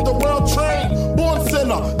up like the world trade. Born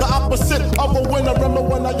sinner, the opposite of a winner. Remember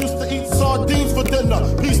when I used to eat sardines for dinner?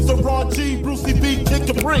 Peace to Ron G, Brucey B, Kid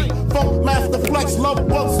Capri, Funk Master Flex, Love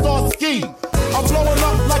Bug, Star Ski. I'm blowing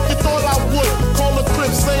up like you thought I would. Call a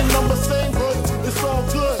crib, same number, same hood. It's all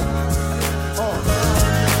good.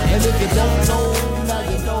 And if you don't know, now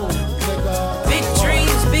you know, nigga. Big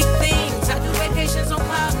dreams, big things. I do vacations on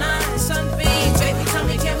Cloud 9, sunbeams. Baby, tell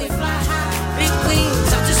me, can we fly high? Big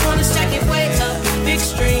wings, I just wanna stack it way up. Big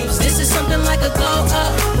streams, this is something like a glow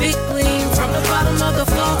up. Big gleam, from the bottom of the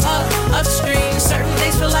floor up. Upstream, certain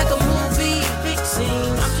days feel like a movie. Big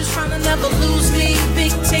scene, I'm just trying to never lose me.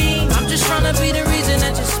 Big team, I'm just trying to be the reason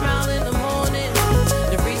that you smile in the morning.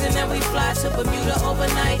 The reason that we fly to Bermuda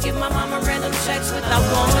overnight. Give my mama random checks without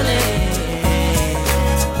warning.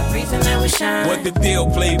 What the deal,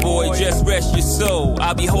 playboy? Just rest your soul.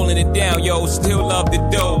 I'll be holding it down, yo. Still love the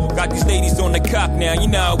dough. Got these ladies on the cock now, you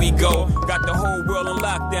know how we go. Got the whole world on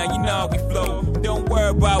lockdown, you know how we flow. Don't worry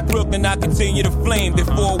about Brooklyn, I continue to flame.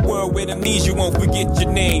 Before a world with amnesia won't forget your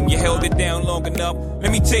name. You held it down long enough,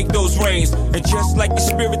 let me take those reins. And just like the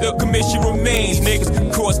spirit of commission remains, niggas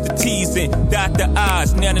cross the T's and dot the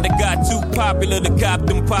I's. Now that I got too popular to cop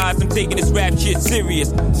them pies, I'm taking this rap shit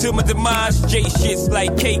serious. Till my demise, J shit's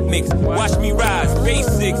like cake mix. Watch me rise,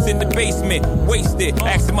 basics in the basement, wasted.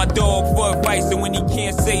 Asking my dog for advice, and when he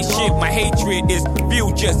can't say shit, my hatred is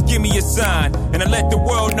fuel. Just give me a sign, and I let the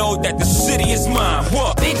world know that the city is mine.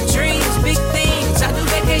 What? Big dreams, big things. I do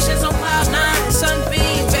vacations on Cloud 9,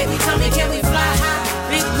 sunbeams. Baby, tell me, can we fly high?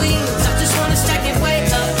 Big wings, I just wanna stack it way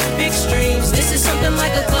up. Big streams, this is something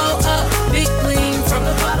like a glow up. Big gleam, from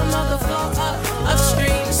the bottom of the floor up.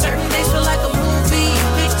 Upstream, certain days feel like a movie.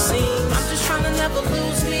 Big scene, I'm just trying to never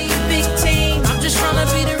lose me. Big team, I'm just trying to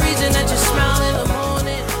be the reason that you smile in the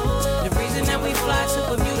morning. The reason that we fly to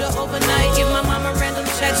Bermuda overnight. Give my mama random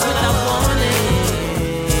checks without warning.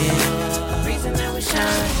 The reason that we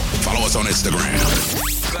shine. Follow us on Instagram.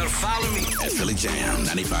 Better follow me at Philly Jam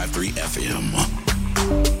 95.3 FM.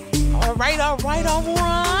 All right.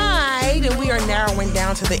 And we are narrowing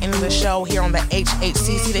down to the end of the show here on the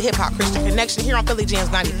Hhcc, the Hip Hop Christian Connection, here on Philly Jams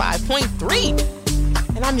 95.3.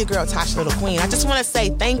 And I'm your girl, Tasha Little Queen. I just want to say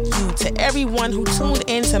thank you to everyone who tuned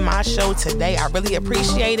into my show today. I really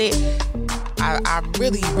appreciate it. I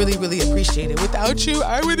really, really, really appreciate it. Without you,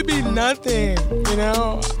 I would be nothing, you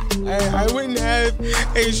know? I wouldn't have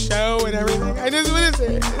a show and everything. I just want to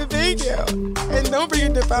say thank you. And don't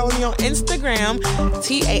forget to follow me on Instagram,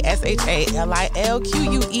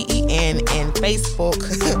 TASHALILQUEEN, and Facebook,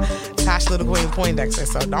 Tasha Little Queen Poindexter.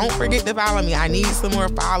 So don't forget to follow me. I need some more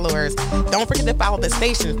followers. Don't forget to follow the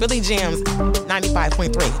station, Philly Jams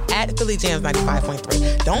 95.3, at Philly Jams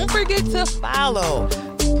 95.3. Don't forget to follow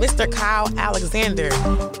Mr. Kyle Alexander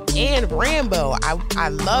and Rambo. I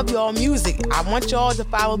love y'all music. I want y'all to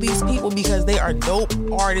follow these people because they are dope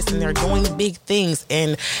artists and they're doing big things.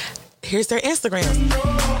 And here's their Instagram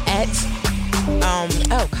at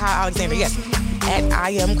Kyle Alexander. Yes, at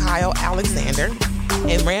I am Kyle Alexander,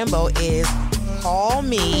 and Rambo is call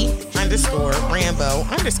me _Rambo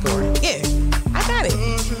 _. Yeah, I got it.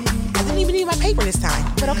 I didn't even need my paper this time,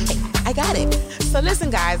 but okay, I got it. So listen,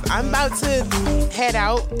 guys, I'm about to head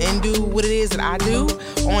out and do what it is that I do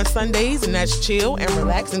on Sundays, and that's chill and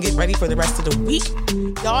relax and get ready for the rest of the week.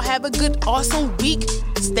 Y'all have a good, awesome week.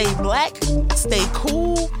 Stay black, stay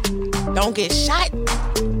cool, don't get shot,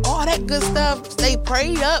 all that good stuff. Stay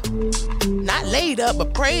prayed up, not laid up,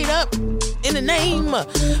 but prayed up in the name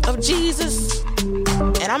of Jesus.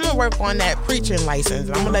 And I'm gonna work on that preaching license.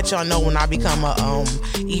 I'm gonna let y'all know when I become a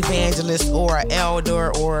evangelist or an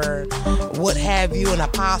elder or what have you, an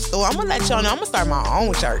apostle. I'm gonna let y'all know. I'm gonna start my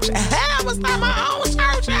own church. I'm gonna start my own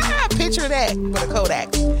church. Picture that with a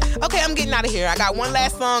Kodak. Okay, I'm getting out of here. I got one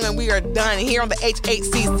last song and we are done here on the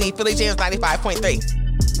Hhcc, Philly Jams 95.3.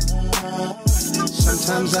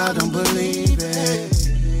 Sometimes I don't believe it.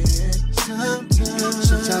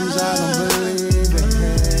 Sometimes I don't believe it.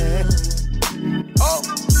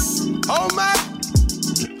 Oh my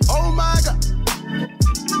God.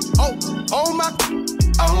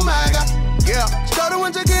 Oh my God. Yeah, started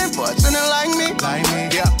once again for a sinner like me.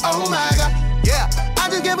 Yeah, oh my God. Yeah, I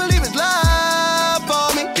just can't believe it's love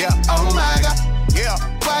for me. Yeah, oh my God. Yeah,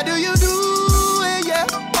 why do you do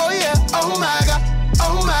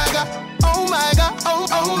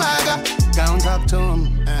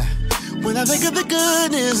I think of the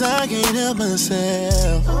goodness, I can't help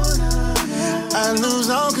myself. I lose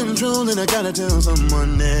all control and I gotta tell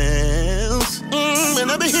someone else. And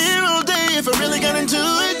I'll be here all day if I really got into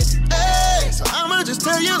it. Hey, so I'ma just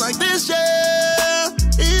tell you like this, yeah.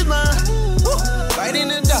 He's mine. Right in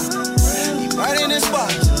the dark, right in the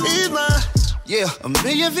spot. He's mine. Yeah, a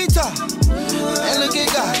million feet tall. And look at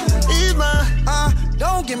God. He's mine.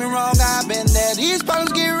 Don't get me wrong, I've been there. These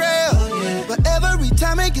problems get real. But every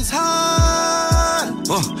time it gets hard,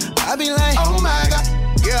 I be like, oh my God.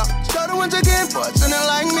 Yeah, started once again for something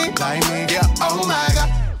like me. Yeah, oh my God.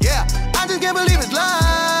 Yeah, I just can't believe it's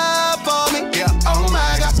love for me. Yeah, oh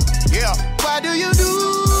my God. Yeah, why do you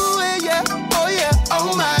do it? Yeah, oh yeah,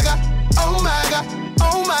 oh my God. Oh my God,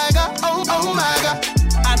 oh my God, oh my God.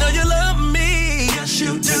 I know you love me. Yes,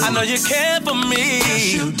 you do. I know you care for me.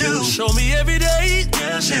 Yes, you do. Show me every day.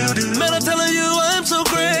 Yes, you do. Man, I'm telling you, I'm so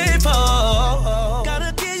grateful.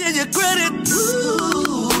 Gotta give you your credit.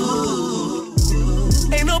 Ooh.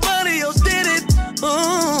 Ain't nobody else did it.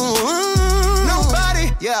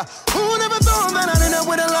 Nobody, yeah. Who never thought that I'd end up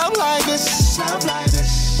with a love like this? Love like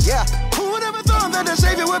this. Yeah. Who never thought that the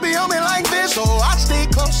Savior would be on me like this? So I stay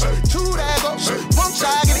close to that ghost. Once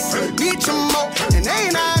I get it, need some more. And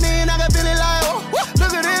ain't I in, I can feel it like, oh,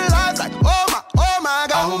 look at it life like, oh my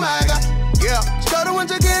God, oh my God. Yeah, started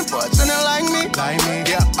once again for something like me.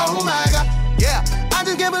 Yeah, oh my God. Yeah, I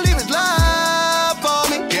just can't believe it's love for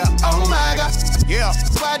me. Yeah, oh my God. Yeah,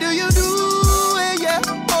 why do you do it? Yeah,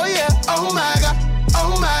 oh yeah, oh my God.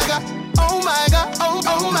 Oh my God, oh my God,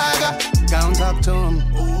 oh my God. Don't talk to him.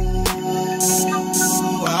 Ooh,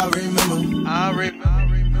 I remember.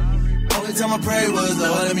 Only time I prayed was,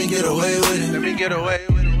 Lord, let me get away with it. Let me get away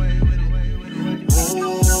with it.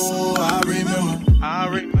 Ooh, I remember.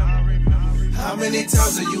 How many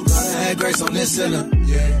times are you gonna have grace on this sinner?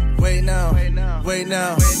 Yeah. Wait now. Can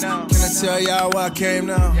I tell y'all why I came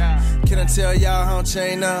now? Can I tell y'all how I'm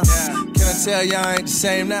changed now? Can I tell y'all I ain't the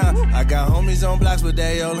same now? I got homies on blocks with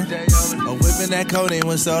Dayola. I'm whipping that codeine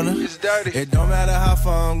with soda. It's dirty. It don't matter how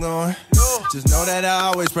far I'm going. Just know that I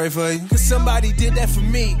always pray for you. Cause somebody did that for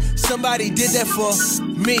me. Somebody did that for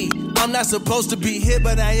me. I'm not supposed to be here,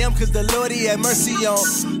 but I am. Cause the Lord, He had mercy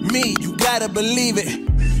on me. You gotta believe it.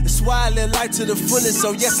 That's why I live life to the fullest.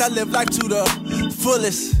 So yes, I live life to the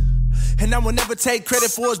fullest. And I will never take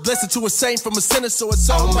credit for His blessing to a saint from a sinner, so it's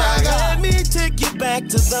oh my God. Let me take you back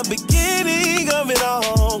to the beginning of it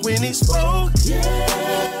all. When He spoke,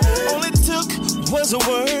 all it took was a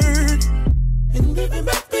word. And even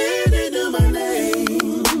back then He knew my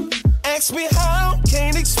name. Ask me how,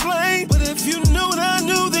 can't explain. But if you knew what I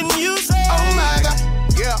knew, then you say, oh my God,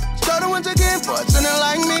 yeah. Started once again for a sinner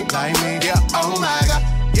like me. Yeah, oh my God,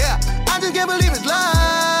 yeah. I just can't believe it's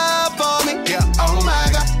love for me. Yeah, oh my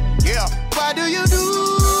God. Yeah, why do you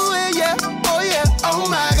do it? Yeah, oh yeah, oh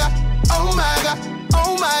my God, oh my God,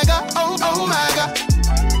 oh my God, oh my God.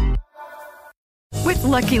 With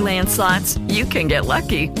Lucky Land Slots, you can get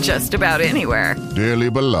lucky just about anywhere.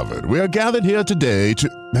 Dearly beloved, we are gathered here today to...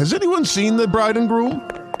 Has anyone seen the bride and groom?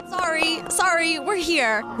 Sorry, we're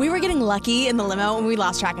here. We were getting lucky in the limo and we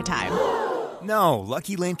lost track of time. No,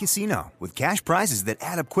 Lucky Land Casino, with cash prizes that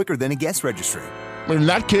add up quicker than a guest registry. In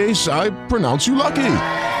that case, I pronounce you lucky.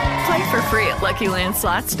 Play for free at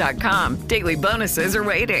LuckyLandSlots.com. Daily bonuses are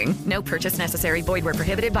waiting. No purchase necessary. Void where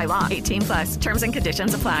prohibited by law. 18+. Terms and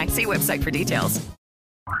conditions apply. See website for details.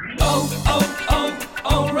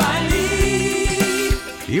 O'Reilly.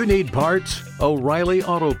 You need parts? O'Reilly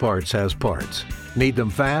Auto Parts has parts. Need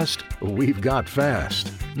them fast? We've got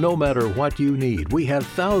fast. No matter what you need, we have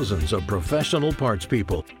thousands of professional parts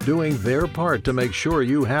people doing their part to make sure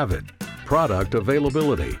you have it. Product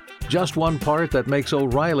availability. Just one part that makes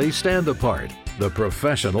O'Reilly stand apart. The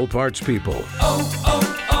professional parts people.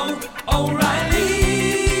 O'Reilly.